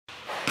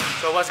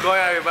So what's going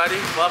on, everybody?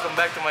 Welcome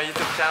back to my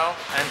YouTube channel.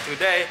 And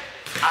today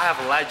I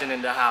have a legend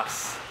in the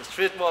house, the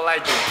streetball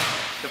legend,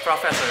 the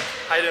professor.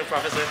 How you doing,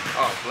 professor?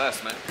 Oh,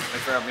 blessed, man.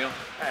 Thanks for having me on.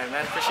 Hey,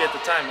 man, appreciate the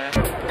time, man.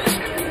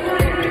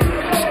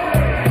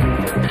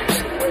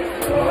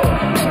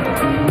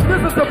 This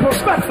is the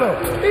professor.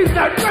 He's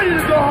not ready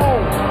to go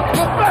home.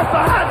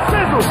 Professor Hot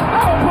Sizzle.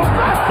 Oh,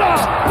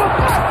 professor!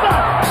 Professor!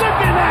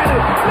 Looking at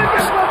it. Look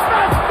at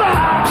professor!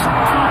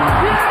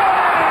 Yeah!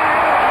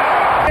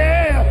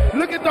 Yeah!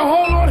 Look at the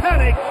whole on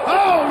headache.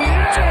 Oh,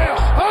 yeah!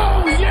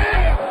 Oh,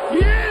 yeah!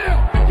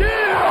 Yeah!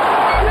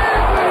 Yeah! Yeah,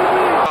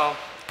 baby!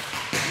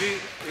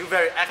 So, you're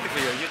very active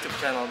with your YouTube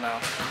channel now.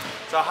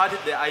 So how did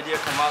the idea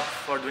come out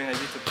for doing a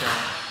YouTube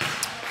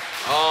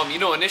channel? You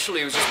know,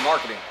 initially it was just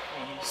marketing.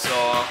 So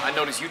I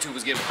noticed YouTube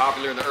was getting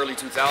popular in the early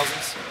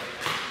 2000s,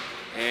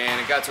 and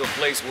it got to a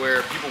place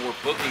where people were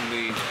booking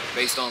me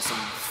based on some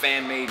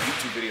fan-made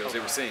YouTube videos they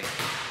were seeing.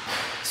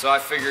 So I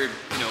figured,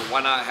 you know,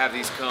 why not have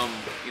these come,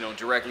 you know,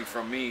 directly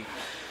from me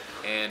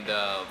and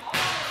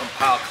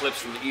compile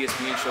clips from the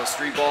ESPN show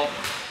Streetball,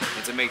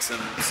 and to make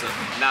some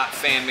not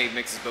fan-made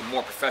mixes but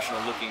more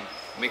professional-looking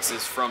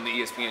mixes from the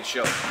ESPN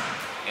show.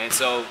 And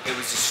so it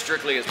was just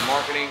strictly as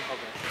marketing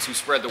to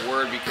spread the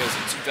word, because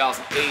in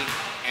 2008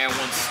 and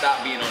one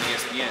stopped being on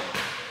ESPN.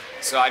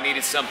 So I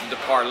needed something to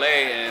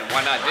parlay, and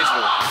why not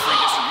digital? Free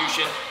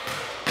distribution.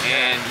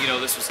 And you know,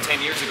 this was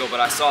 10 years ago, but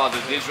I saw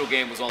the digital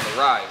game was on the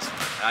rise.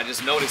 And I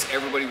just noticed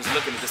everybody was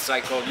looking at this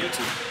site called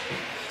YouTube.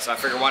 So I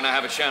figured, why not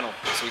have a channel?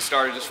 So we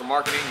started just for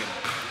marketing, and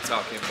that's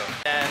how it came about.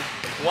 And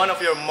one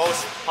of your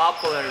most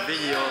popular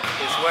videos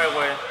is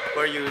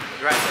where you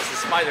dress as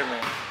a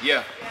Spiderman.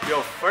 Yeah.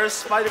 Your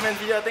first Spiderman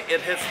video, I think it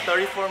hits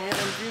 34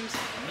 million views.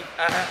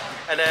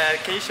 And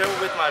can you share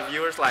with my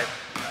viewers like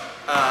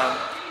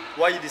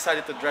why you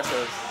decided to dress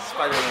as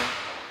Spiderman?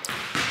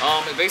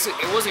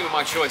 It wasn't even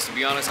my choice, to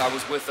be honest. I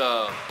was with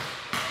a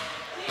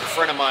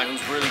friend of mine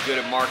who's really good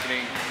at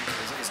marketing.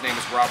 His name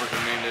is Robert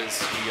Hernandez.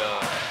 He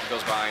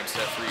goes by I Am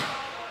Step Free.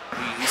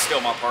 He's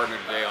still my partner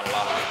today on a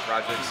lot of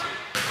different projects.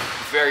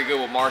 He's very good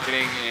with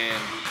marketing,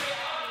 and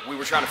we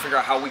were trying to figure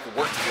out how we could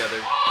work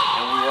together,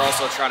 and we were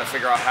also trying to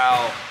figure out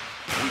how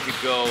we could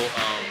go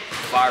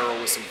viral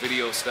with some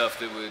video stuff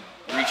that would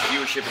reach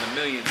viewership in the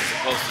millions as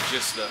opposed to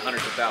just the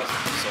hundreds of thousands.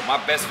 So my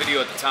best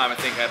video at the time, I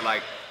think, had like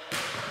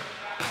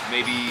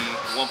maybe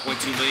 1.2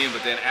 million,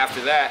 but then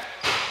after that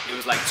it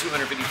was like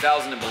 250,000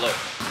 and below.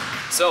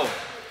 So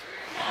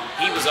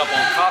he was up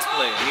on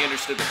cosplay, and he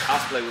understood that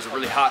cosplay was a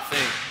really hot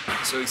thing.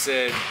 So he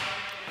said,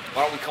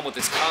 why don't we come with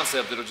this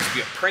concept that'll just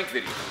be a prank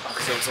video?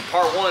 So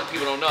part one,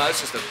 people don't know, it's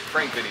just a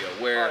prank video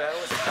where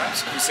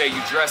you say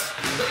you dress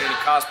in a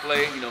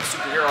cosplay, you know,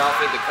 superhero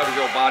outfit that covers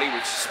your body,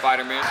 which is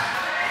Spiderman,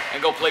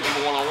 and go play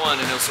people one-on-one,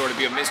 and it'll sort of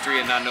be a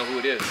mystery and not know who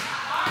it is.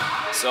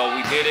 So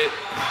we did it.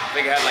 I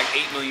think it had like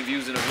 8 million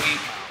views in a week,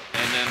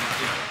 and then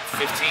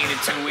 15 in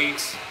 2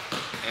 weeks,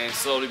 and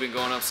slowly been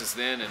going up since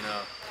then. And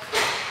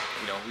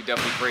you know, we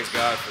definitely praise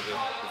God for the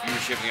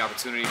viewership and the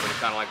opportunity, but it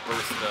kind of like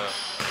birthed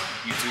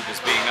YouTube as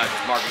being not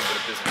just marketing but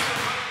a business.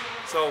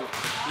 So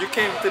you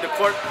came to the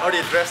court already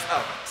dressed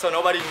up, so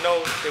nobody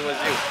knows it was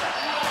you.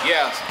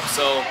 Yeah,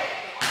 so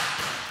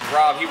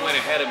Rob, he went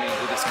ahead of me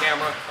with his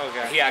camera.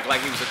 Okay. He acted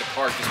like he was at the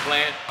park just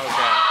playing.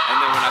 Okay. And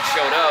then when I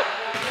showed up,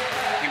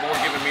 people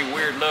were giving me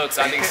weird looks.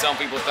 I think some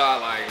people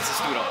thought like, is this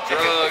dude on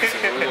drugs?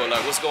 Or we were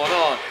like, what's going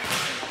on?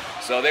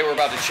 So they were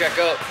about to check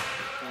up,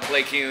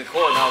 play king of the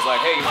court, and I was like,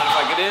 hey, you mind if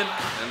I get in?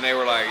 And they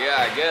were like,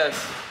 yeah, I guess.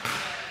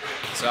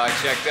 So I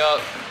checked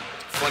up.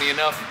 Funny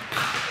enough,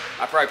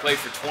 I probably played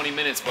for 20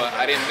 minutes, but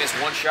I didn't miss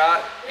one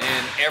shot,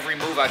 and every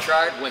move I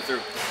tried went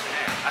through.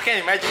 I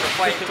can't imagine you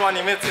playing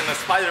 20 minutes in a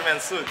Spiderman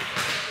suit.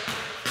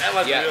 That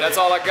was yeah, really... that's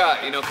all I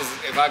got, you know, because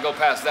if I go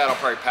past that, I'll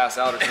probably pass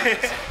out or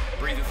something.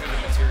 Breathing through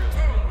the materials.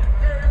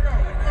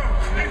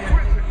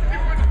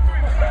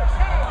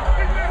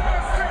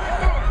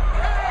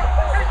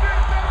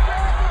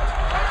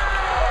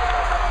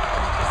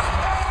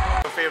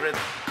 Your favorite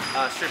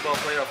streetball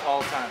player of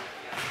all time?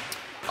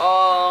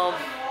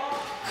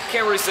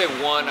 Can't really say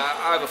one.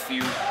 I have a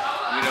few.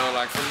 You know,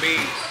 like for me,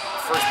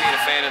 first being a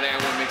fan of the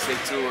N1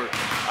 Mixtape Tour,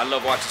 I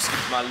love watching Skip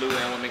My Lou.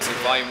 N1 Mixtape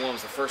Volume 1 was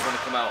the first one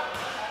to come out.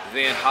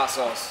 Then Hot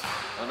Sauce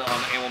on the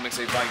N1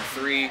 Mixtape Volume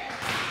 3,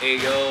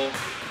 AO.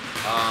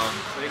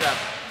 So you got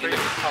a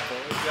couple.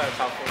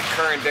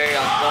 Current day,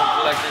 I'm a bone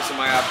collector,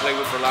 somebody I played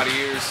with for a lot of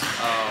years.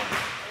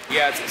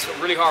 Yeah, it's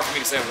really hard for me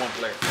to say one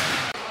player.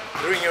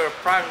 During your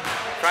prime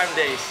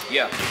days,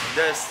 yeah.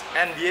 Does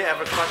NBA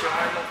ever cross your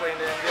mind when playing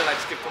the NBA, like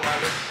Skip My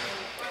Lou?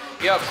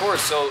 Yeah, of course.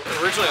 So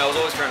originally I was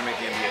always trying to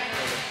make the NBA.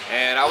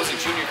 And I was in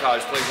junior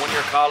college, played 1 year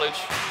college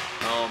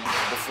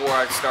before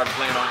I started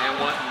playing on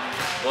N1.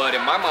 But in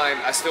my mind,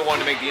 I still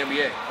wanted to make the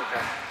NBA. Okay.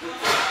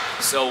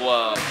 So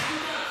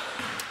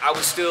I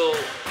was still,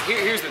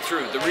 here's the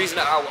truth. The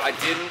reason I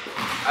didn't,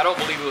 I don't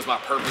believe it was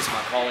my purpose,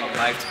 my calling in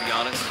life, to be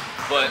honest.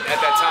 But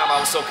at that time, I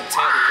was so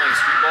content with playing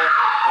streetball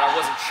that I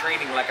wasn't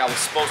training like I was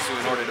supposed to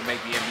in order to make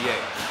the NBA.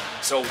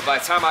 So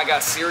by the time I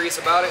got serious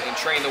about it and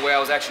trained the way I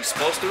was actually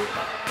supposed to,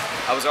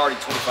 I was already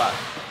 25.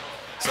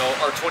 So,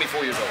 or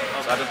 24 years old.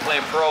 So I've been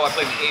playing pro. I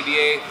played the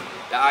ABA,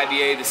 the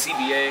IBA, the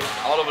CBA,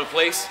 all over the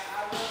place.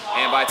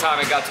 And by the time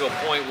it got to a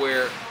point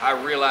where I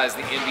realized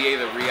the NBA,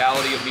 the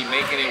reality of me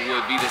making it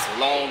would be this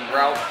long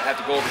route. I had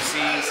to go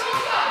overseas,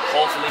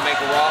 hopefully make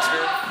a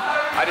roster.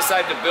 I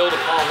decided to build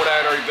upon what I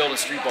had already built in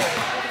Streetball.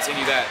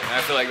 Continue that, and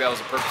I feel like that was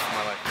the purpose of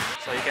my life.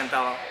 So you can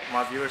tell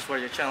my viewers where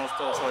your channel is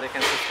so they can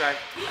subscribe?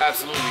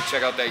 Absolutely.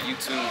 Check out that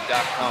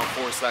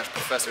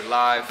youtube.com/Professor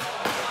Live.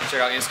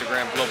 Check out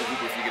Instagram, Global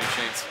Hooper if you get a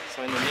chance.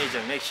 So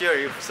Indonesia, make sure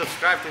you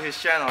subscribe to his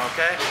channel,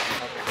 okay?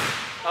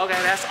 Okay,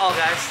 that's all,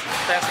 guys.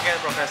 Thanks again,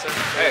 Professor,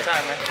 for your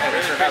time, man. I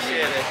really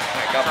appreciate it.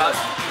 God bless.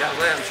 God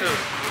bless, true.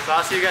 So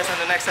I'll see you guys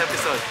on the next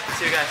episode.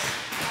 See you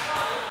guys.